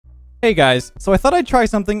Hey guys, so I thought I'd try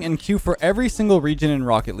something and queue for every single region in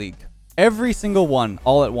Rocket League. Every single one,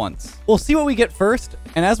 all at once. We'll see what we get first,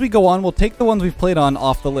 and as we go on, we'll take the ones we've played on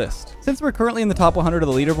off the list. Since we're currently in the top 100 of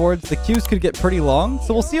the leaderboards, the queues could get pretty long,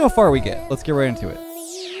 so we'll see how far we get. Let's get right into it.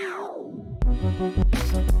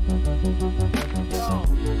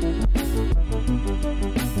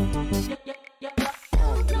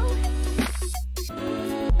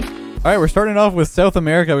 Alright, we're starting off with South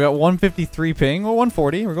America. We got 153 ping. Well,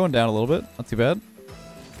 140. We're going down a little bit. Not too bad.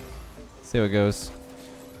 Let's see how it goes.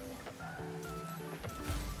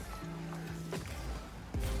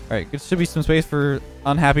 Alright, should be some space for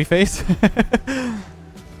unhappy face.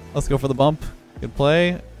 Let's go for the bump. Good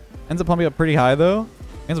play. Ends up pumping up pretty high, though.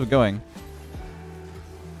 Ends up going.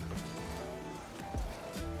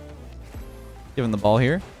 Give him the ball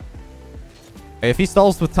here. Okay, if he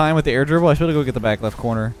stalls with time with the air dribble, I should go get the back left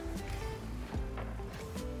corner.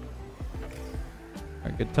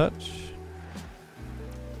 Alright, good touch.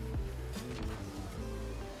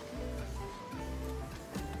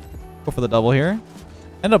 Go for the double here.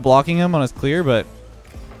 End up blocking him on his clear, but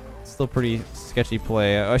still pretty sketchy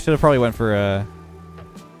play. I should have probably went for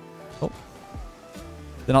oh.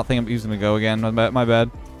 Did not think he was going to go again. My bad.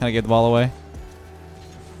 Kind of gave the ball away.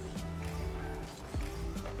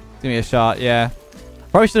 Give me a shot. Yeah.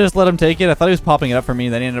 Probably should have just let him take it. I thought he was popping it up for me.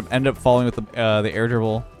 Then he ended up falling with the air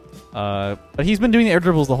dribble. But he's been doing the air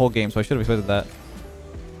dribbles the whole game, so I should have expected that.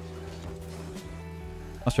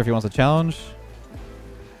 Not sure if he wants a challenge.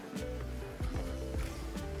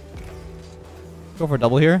 Go for a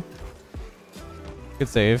double here. Good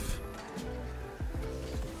save.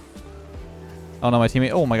 Oh no, my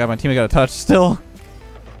teammate. Oh my god, my teammate got a touch still.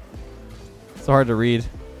 So hard to read.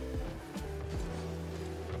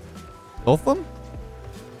 Both of them?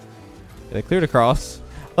 Yeah, they cleared across.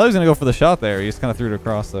 I thought he was going to go for the shot there. He just kind of threw it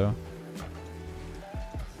across, though.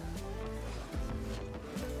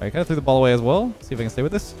 Alright, kind of threw the ball away as well. See if I can stay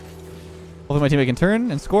with this. Hopefully my teammate can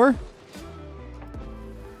turn and score.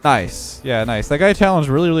 Nice. Yeah, nice. That guy challenged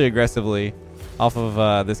really aggressively off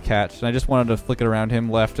of this catch. And I just wanted to flick it around him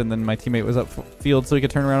left, and then my teammate was upfield so he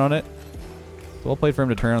could turn around on it. So well played for him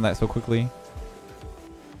to turn on that so quickly.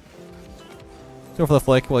 Go for the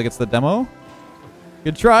flick while he gets the demo.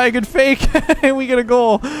 Good try, good fake. And we get a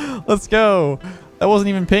goal. Let's go. That wasn't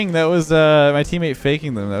even ping. That was my teammate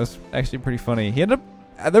faking them. That was actually pretty funny. He ended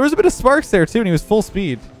up... there was a bit of sparks there, too, and he was full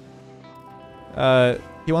speed.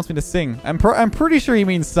 He wants me to sing. I'm pretty sure he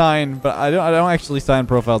means sign, but I don't actually sign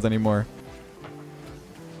profiles anymore.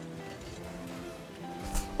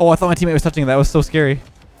 Oh, I thought my teammate was touching it. That was so scary.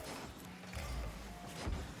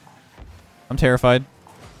 I'm terrified.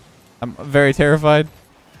 I'm very terrified.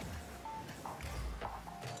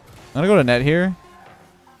 I'm gonna go to net here.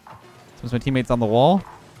 Since my teammate's on the wall.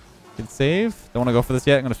 Good save. Don't want to go for this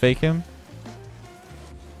yet. I'm gonna fake him.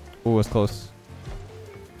 Ooh, it was close.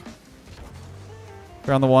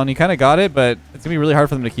 They're on the one. He kind of got it, but it's gonna be really hard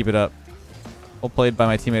for them to keep it up. Well played by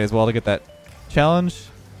my teammate as well to get that challenge.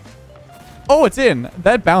 Oh, it's in.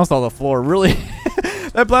 That bounced on the floor. Really,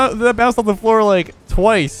 that bounced on the floor like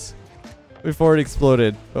twice before it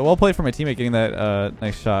exploded. But well played for my teammate getting that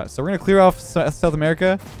nice shot. So we're gonna clear off South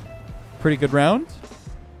America. Pretty good round,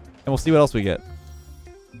 and we'll see what else we get.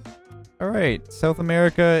 All right, South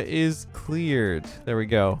America is cleared. There we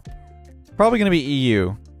go. Probably gonna be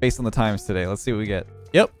EU based on the times today. Let's see what we get.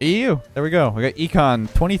 Yep, EU. There we go. We got Econ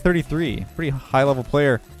 2033. Pretty high level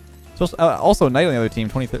player. So, also Knight on the other team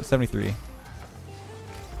 2073. All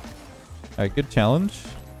right, good challenge.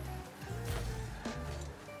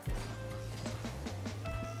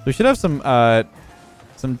 We should have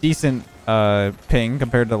some decent ping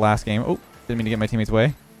compared to the last game. Oh, didn't mean to get my teammates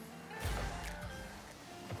way.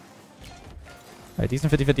 Alright,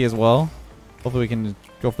 decent 50-50 as well. Hopefully we can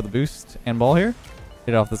go for the boost and ball here.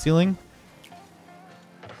 Hit it off the ceiling.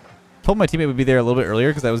 Told my teammate would be there a little bit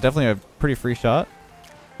earlier because that was definitely a pretty free shot.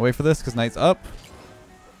 I'll wait for this because Knight's up.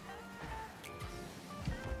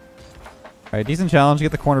 Alright, decent challenge.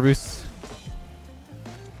 Get the corner boost.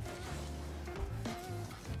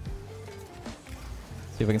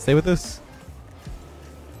 See if I can stay with this.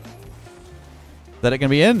 Is that it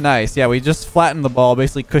gonna be in? Nice. Yeah, we just flattened the ball,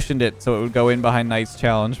 basically cushioned it so it would go in behind Knight's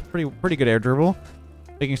challenge. Pretty good air dribble.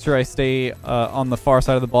 Making sure I stay on the far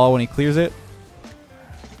side of the ball when he clears it.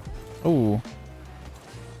 Ooh.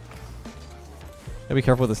 Gotta be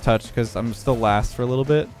careful with this touch because I'm still last for a little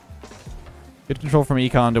bit. Good control from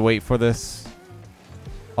Econ to wait for this.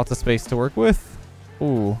 Lots of space to work with.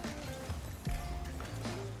 Ooh.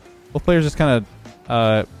 Both players just kind of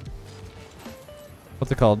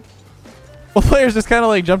what's it called? Both players just kind of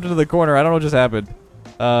like jumped into the corner. I don't know what just happened.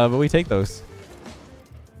 But we take those.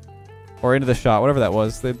 Or into the shot, whatever that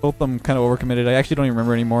was. They both of them kind of overcommitted. I actually don't even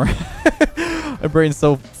remember anymore. My brain's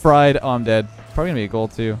so fried. Oh, I'm dead. Probably going to be a goal,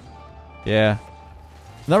 too. Yeah.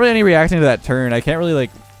 Not really any reacting to that turn. I can't really,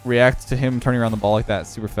 like, react to him turning around the ball like that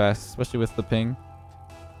super fast, especially with the ping.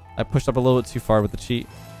 I pushed up a little bit too far with the cheat.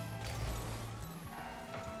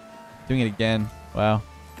 Doing it again. Wow.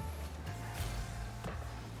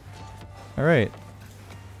 All right.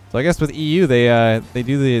 So I guess with EU, they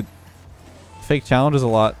do the fake challenges a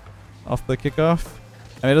lot off the kickoff.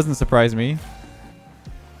 I mean, it doesn't surprise me.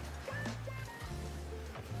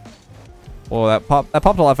 Well, that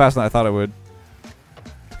popped a lot faster than I thought it would.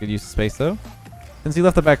 Good use of space though. Since he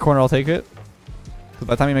left the back corner, I'll take it. So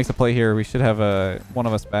by the time he makes a play here, we should have one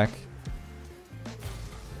of us back.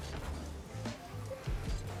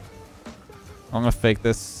 I'm gonna fake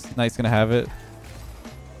this. Knight's gonna have it.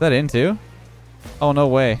 Is that in too? Oh, no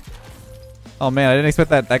way. Oh man, I didn't expect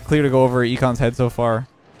that clear to go over Econ's head so far.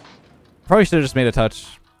 Probably should have just made a touch.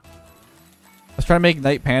 I was trying to make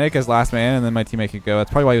Knight panic as last man, and then my teammate could go. That's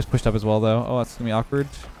probably why he was pushed up as well, though. Oh, that's gonna be awkward.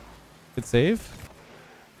 Good save.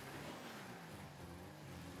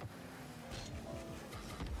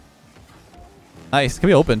 Nice. Could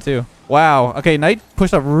be open too. Wow. Okay, Knight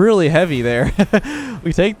pushed up really heavy there.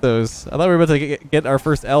 We take those. I thought we were about to get our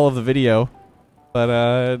first L of the video.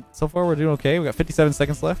 But so far we're doing okay. We got 57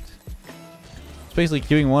 seconds left. It's basically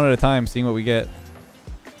queuing one at a time, seeing what we get.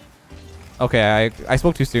 Okay, I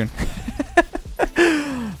spoke too soon.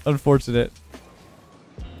 Unfortunate.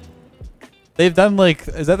 They've done like,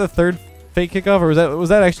 is that the third fake kickoff, or was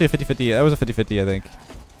that actually a 50-50? That was a 50-50, I think.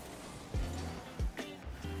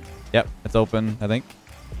 Yep, it's open, I think.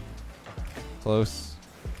 Close.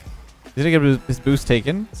 He's gonna get his boost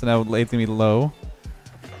taken, so now Leth's gonna be low.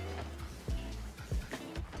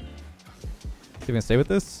 Is he gonna stay with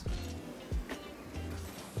this?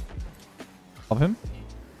 Bump him.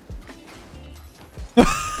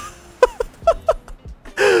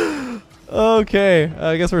 Okay,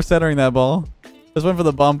 I guess we're centering that ball. Just went for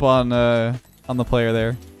the bump on the player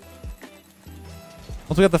there.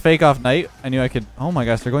 Once we got the fake off Knight, I knew I could. Oh my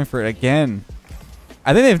gosh, they're going for it again.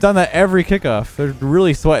 I think they've done that every kickoff. They're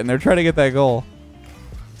really sweating. They're trying to get that goal.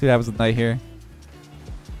 See what happens with Knight here.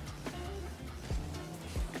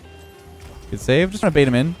 Good save. Just trying to bait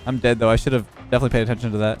him in. I'm dead though. I should have definitely paid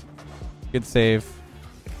attention to that. Good save.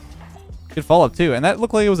 Good follow up too. And that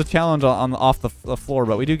looked like it was a challenge on off the floor,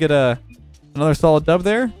 but we do get another solid dub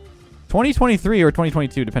there. 2023 or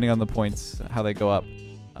 2022, depending on the points, how they go up.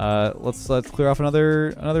 Let's clear off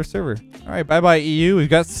another server. All right, bye EU. We've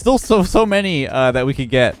got still so many that we could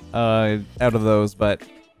get out of those, but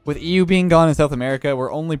with EU being gone in South America,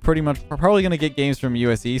 we're only probably gonna get games from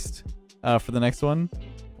US East for the next one,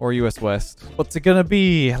 or US West. What's it gonna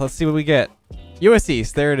be? Let's see what we get. US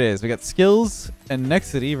East, there it is. We got Skills and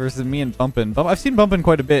Nexity versus me and Bumpin. I've seen Bumpin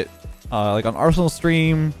quite a bit, like on Arsenal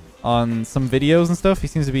stream, on some videos and stuff. He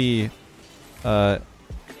seems to be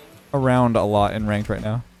around a lot in ranked right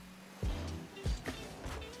now.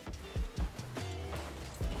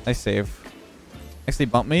 Nice save. Actually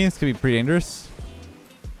bump me. This could be pretty dangerous.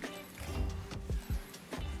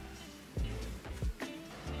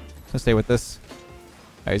 Gonna stay with this.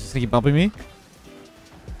 Alright, he's just gonna keep bumping me.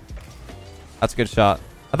 That's a good shot.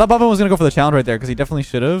 I thought Bumpin was gonna go for the challenge right there because he definitely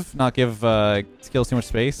should have not give Skills too much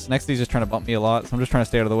space. Next, he's just trying to bump me a lot, so I'm just trying to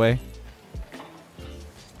stay out of the way.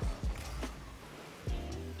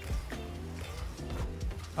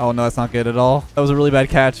 Oh no, that's not good at all. That was a really bad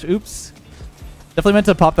catch. Oops. Definitely meant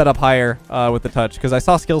to pop that up higher with the touch because I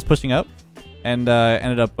saw Skills pushing up and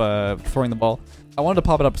ended up throwing the ball. I wanted to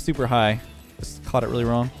pop it up super high. Just caught it really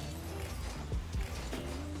wrong.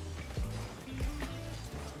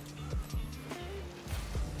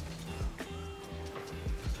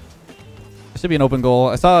 It should be an open goal.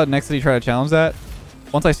 I saw Nexity try to challenge that.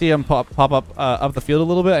 Once I see him pop up the field a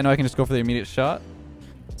little bit, I know I can just go for the immediate shot.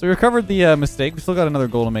 So we recovered the mistake. We still got another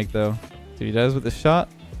goal to make though. See what he does with this shot.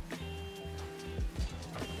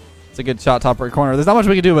 It's a good shot, top right corner. There's not much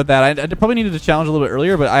we can do with that. I probably needed to challenge a little bit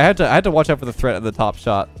earlier, but I had to watch out for the threat of the top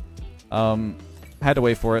shot. I had to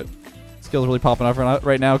wait for it. Skills really popping off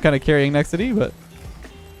right now, kind of carrying Nexity, but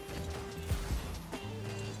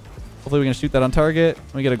hopefully we can shoot that on target.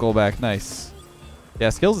 And we get a goal back. Nice. Yeah,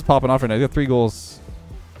 Skills is popping off right now. He's got 3 goals.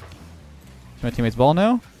 My teammate's ball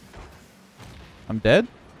now. I'm dead.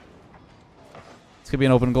 This could be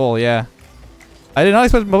an open goal, yeah. I did not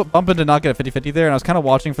expect Bumpin to not get a 50-50 there, and I was kind of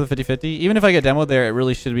watching for the 50-50. Even if I get demoed there, it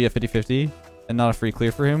really should be a 50-50 and not a free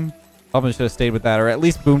clear for him. Bumpin should have stayed with that, or at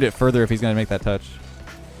least boomed it further if he's going to make that touch.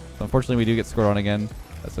 So unfortunately, we do get scored on again.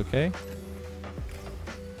 That's okay.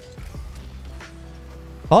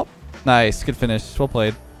 Oh, nice. Good finish. Well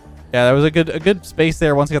played. Yeah, there was a good space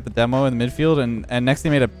there once I got the demo in the midfield, and next they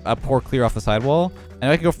made a poor clear off the sidewall. And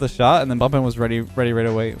I could go for the shot, and then Bumpin was ready right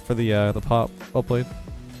away for the pop. Well played.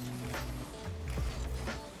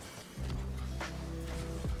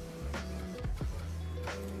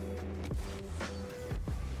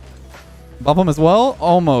 Bump him as well?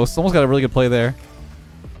 Almost got a really good play there.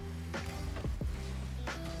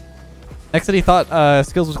 Next that he thought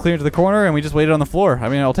Skills was clear into the corner, and we just waited on the floor. I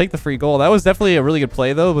mean, I'll take the free goal. That was definitely a really good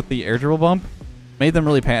play, though, with the air dribble bump. Made them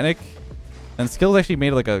really panic. And Skills actually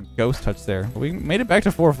made like a ghost touch there. We made it back to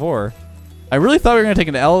 4-4. I really thought we were going to take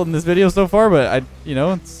an L in this video so far, but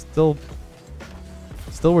it's still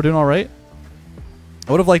we're doing all right.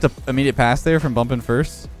 I would have liked an immediate pass there from Bumpin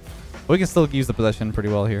first. But we can still use the possession pretty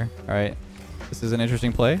well here. All right. This is an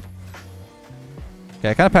interesting play. Okay,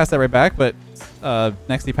 I kind of passed that right back, but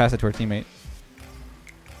next he passed it to our teammate.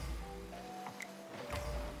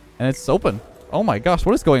 And it's open. Oh my gosh,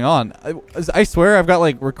 what is going on? I swear I've got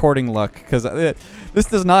like recording luck, because this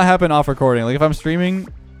does not happen off recording. Like if I'm streaming,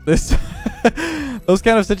 this those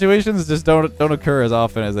kind of situations just don't occur as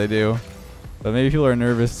often as they do. But maybe people are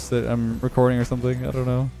nervous that I'm recording or something. I don't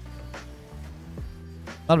know.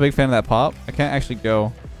 Not a big fan of that pop. I can't actually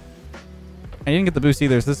go. I didn't get the boost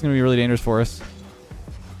either, so this is going to be really dangerous for us.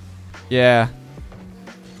 Yeah.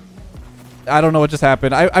 I don't know what just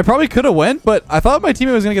happened. I probably could have went, but I thought my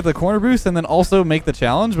teammate was going to get the corner boost and then also make the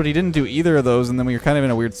challenge, but he didn't do either of those, and then we were kind of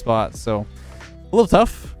in a weird spot. So a little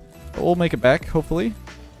tough, but we'll make it back, hopefully.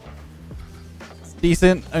 It's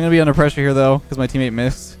decent. I'm going to be under pressure here, though, because my teammate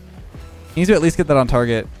missed. He needs to at least get that on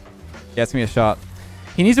target. Yeah, it's going to be a shot.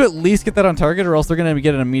 He needs to at least get that on target, or else they're going to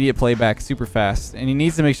get an immediate playback super fast. And he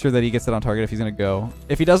needs to make sure that he gets it on target if he's going to go.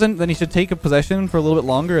 If he doesn't, then he should take a possession for a little bit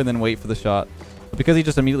longer and then wait for the shot. But because he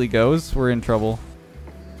just immediately goes, we're in trouble.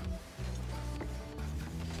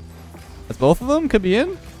 That's both of them? Could be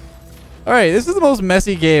in? Alright, this is the most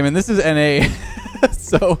messy game, and this is NA.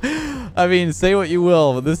 So, I mean, say what you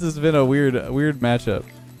will, but this has been a weird matchup.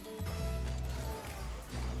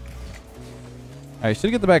 Alright,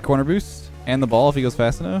 should get the back corner boost. And the ball if he goes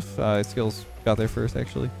fast enough. Skills got there first,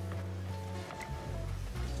 actually.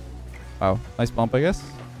 Wow. Nice bump, I guess.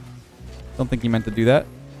 Don't think he meant to do that.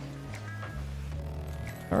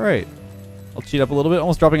 Alright. I'll cheat up a little bit.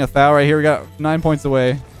 Almost dropping a foul right here. We got 9 points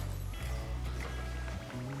away.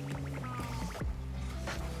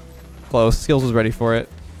 Close. Skills was ready for it.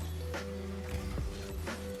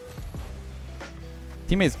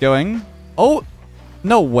 Teammate's going. Oh!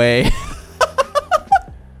 No way.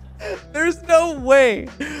 There's no way.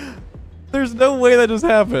 There's no way that just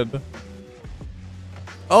happened.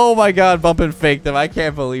 Oh my god, Bumpin faked him. I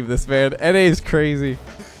can't believe this, man. NA is crazy.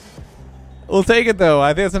 We'll take it, though.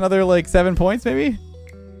 I think it's another, like, 7 points, maybe?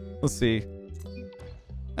 Let's see.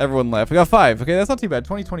 Everyone left. We got 5. Okay, that's not too bad.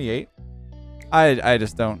 20-28. I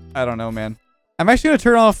just don't. I don't know, man. I'm actually going to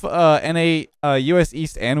turn off NA US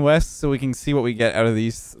East and West so we can see what we get out of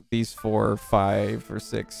these 4, 5, or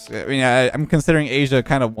 6. I mean, I'm considering Asia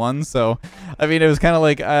kind of 1, so I mean, it was kind of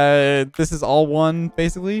like this is all 1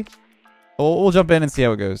 basically. We'll jump in and see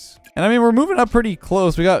how it goes. And I mean, we're moving up pretty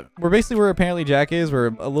close. We're basically where apparently Jack is.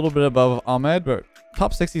 We're a little bit above Ahmed, but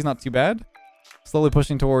top 60 is not too bad. Slowly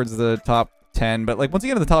pushing towards the top 10, but like once you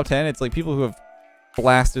get to the top 10, it's like people who have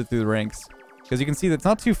blasted through the ranks, because you can see that's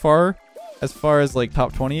not too far. As far as like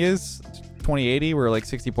top 20 is, 2080, we're like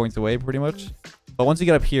 60 points away pretty much. But once you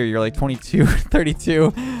get up here, you're like 22,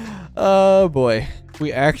 32. Oh boy.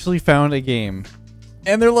 We actually found a game.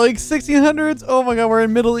 And they're like 1600s. Oh my god, we're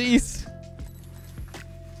in Middle East.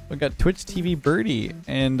 We got Twitch TV Birdie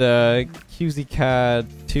and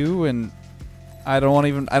QZCAD2, and I don't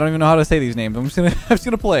even know how to say these names. I'm just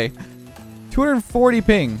gonna play. 240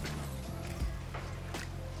 ping.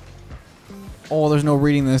 Oh, there's no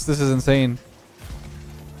reading this. This is insane.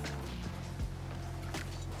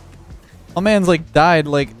 My man's like died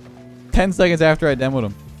like 10 seconds after I demoed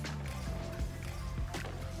him.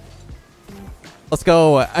 Let's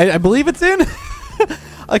go. I believe it's in.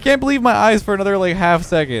 I can't believe my eyes for another like half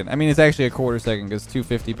second. I mean, it's actually a quarter second because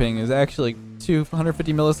 250 ping is actually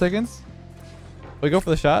 250 milliseconds. We go for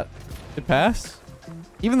the shot. Good pass.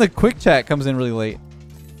 Even the quick chat comes in really late.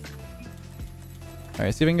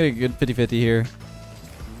 Alright, see if we can get a good 50-50 here.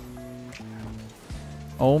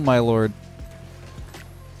 Oh my lord.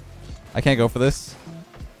 I can't go for this.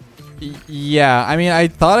 Yeah, I mean, I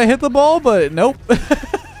thought I hit the ball, but nope.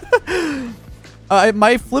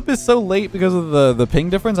 My flip is so late because of the ping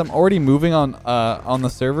difference. I'm already moving on the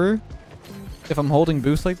server if I'm holding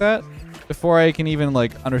boost like that before I can even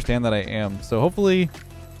like understand that I am. So hopefully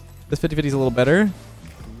this 50-50 is a little better.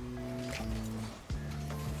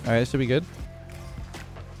 Alright, it should be good.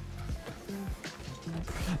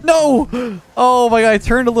 No! Oh my god, I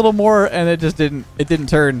turned a little more and it just didn't. It didn't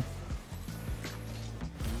turn.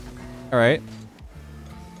 All right.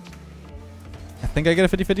 I think I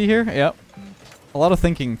get a 50-50 here. Yep. A lot of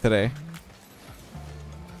thinking today.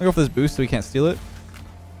 I'll go for this boost so we can't steal it.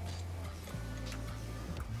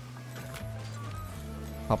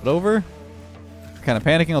 Pop it over. Kind of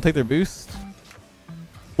panicking. I'll take their boost.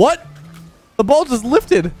 What? The ball just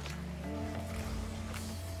lifted.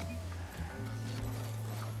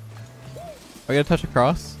 I gotta touch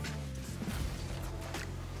across.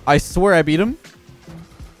 I swear I beat him.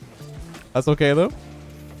 That's okay though.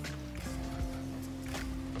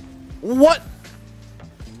 What?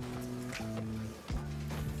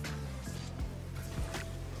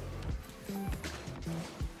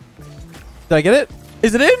 Did I get it?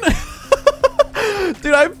 Is it in?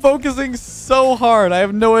 Dude, I'm focusing so hard. I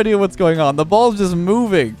have no idea what's going on. The ball's just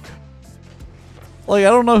moving. Like, I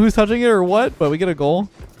don't know who's touching it or what, but we get a goal.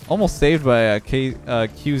 Almost saved by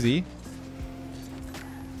QZ.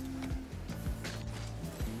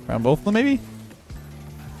 Around both of them, maybe?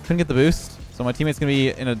 Couldn't get the boost. So my teammate's going to be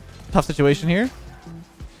in a tough situation here.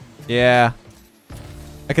 Yeah.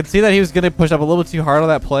 I could see that he was going to push up a little bit too hard on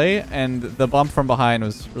that play, and the bump from behind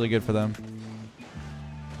was really good for them.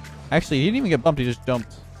 Actually, he didn't even get bumped. He just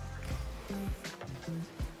jumped.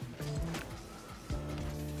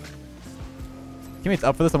 Teammate's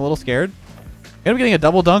up for this. I'm a little scared. Ended up getting a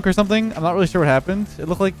double dunk or something. I'm not really sure what happened. It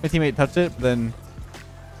looked like my teammate touched it, but then...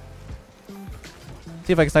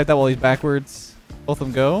 See if I can snipe that while he's backwards. Both of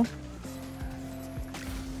them go.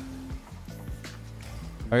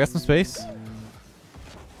 I got some space.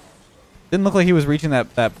 Didn't look like he was reaching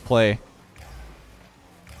that play.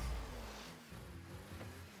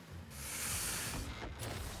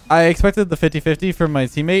 I expected the 50-50 from my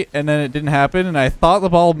teammate, and then it didn't happen, and I thought the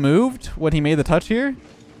ball moved when he made the touch here.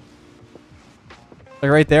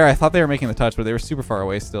 Like right there, I thought they were making the touch, but they were super far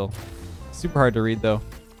away still. Super hard to read, though.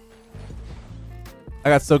 I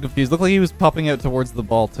got so confused. Looked like he was popping out towards the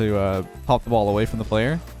ball to pop the ball away from the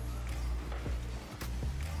player.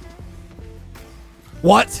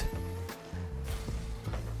 What?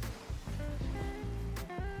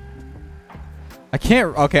 I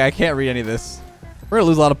can't... Okay, I can't read any of this. We're gonna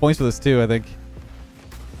lose a lot of points for this too, I think.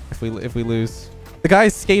 If we lose. The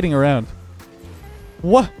guy's skating around.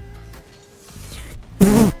 What?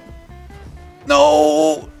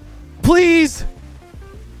 No! Please!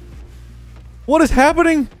 What is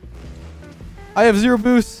happening? I have 0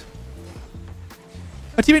 boost.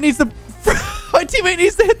 My teammate needs to... My teammate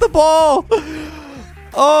needs to hit the ball!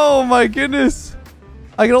 Oh my goodness.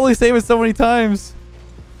 I can only save it so many times.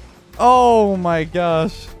 Oh my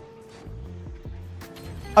gosh.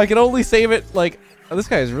 I can only save it like... Oh, this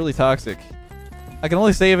guy is really toxic. I can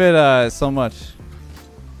only save it so much.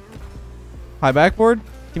 High backboard.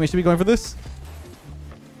 Teammate should be going for this.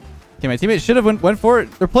 Okay, my teammate should have went for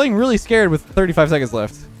it. They're playing really scared with 35 seconds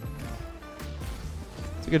left.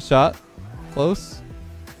 It's a good shot. Close.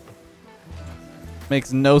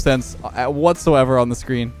 Makes no sense whatsoever on the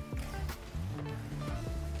screen.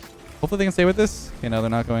 Hopefully they can stay with this. Okay, no, they're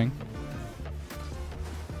not going.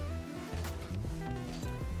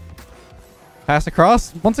 Pass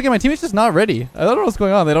across. Once again, my teammate's just not ready. I don't know what's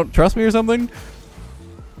going on. They don't trust me or something.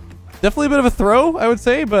 Definitely a bit of a throw, I would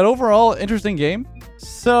say, but overall, interesting game.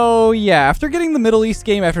 So yeah, after getting the Middle East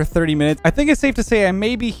game after 30 minutes, I think it's safe to say I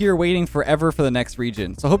may be here waiting forever for the next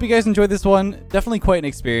region. So I hope you guys enjoyed this one. Definitely quite an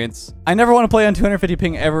experience. I never want to play on 250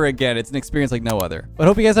 ping ever again. It's an experience like no other. But I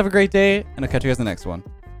hope you guys have a great day, and I'll catch you guys in the next one.